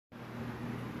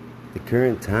The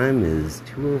current time is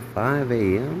 2:05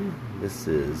 a.m. This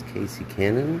is Casey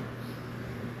Cannon,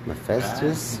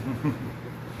 Mephistus,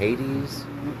 Hades,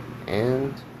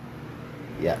 and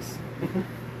yes,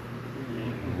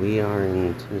 we are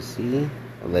in Tennessee,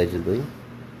 allegedly.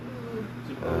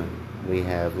 We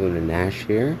have Luna Nash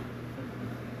here.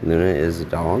 Luna is a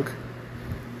dog,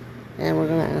 and we're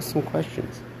going to ask some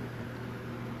questions.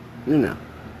 Luna,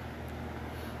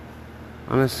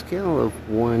 on a scale of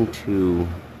 1 to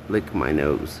lick my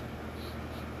nose,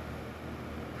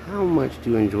 how much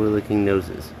do you enjoy licking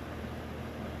noses?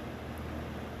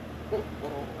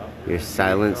 Your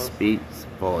silence speaks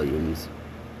volumes.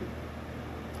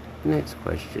 Next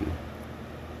question.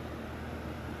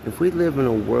 If we live in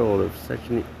a world of such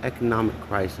an economic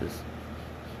crisis,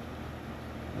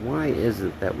 why is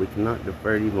it that we cannot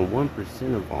divert even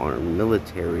 1% of our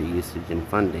military usage and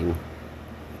funding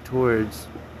towards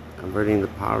averting the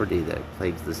poverty that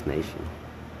plagues this nation?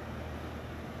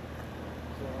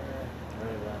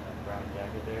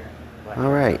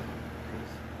 Alright.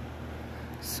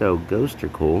 So, ghosts are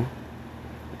cool.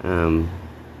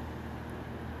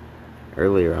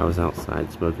 Earlier I was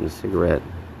outside smoking a cigarette,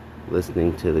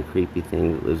 listening to the creepy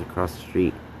thing that lives across the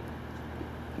street.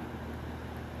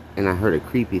 And I heard a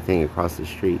creepy thing across the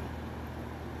street.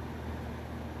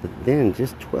 But then,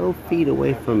 just 12 feet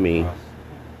away from me,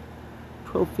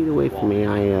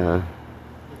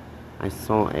 I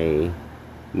saw a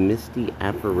misty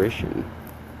apparition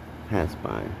pass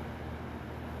by.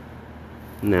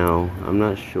 Now, I'm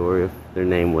not sure if their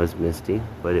name was Misty,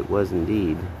 but it was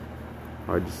indeed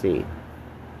hard to see.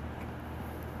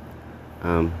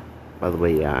 By the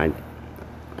way, yeah,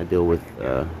 I deal with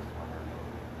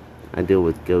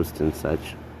ghosts and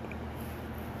such.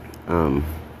 So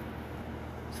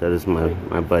does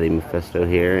my buddy Mephisto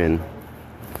here, and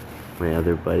my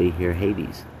other buddy here,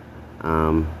 Hades.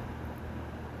 So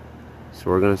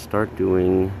we're gonna start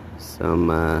doing some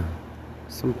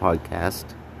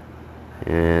podcast,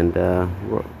 and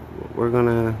we're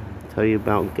gonna tell you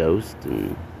about ghosts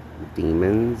and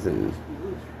demons and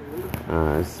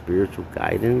spiritual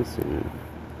guidance and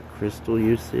crystal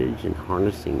usage and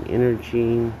harnessing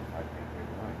energy,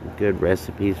 good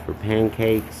recipes for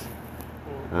pancakes,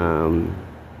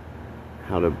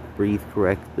 how to breathe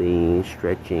correctly,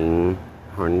 stretching,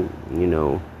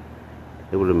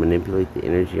 able to manipulate the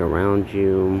energy around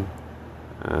you,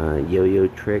 yo-yo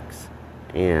tricks,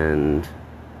 and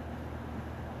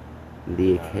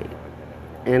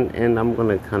and I'm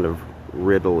gonna kind of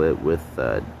riddle it with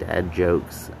dad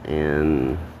jokes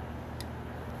and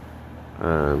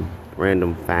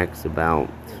random facts about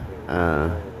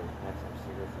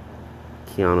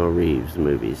Keanu Reeves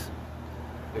movies.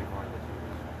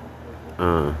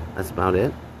 That's about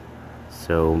it.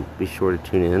 So be sure to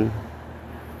tune in,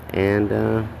 and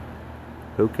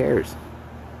who cares?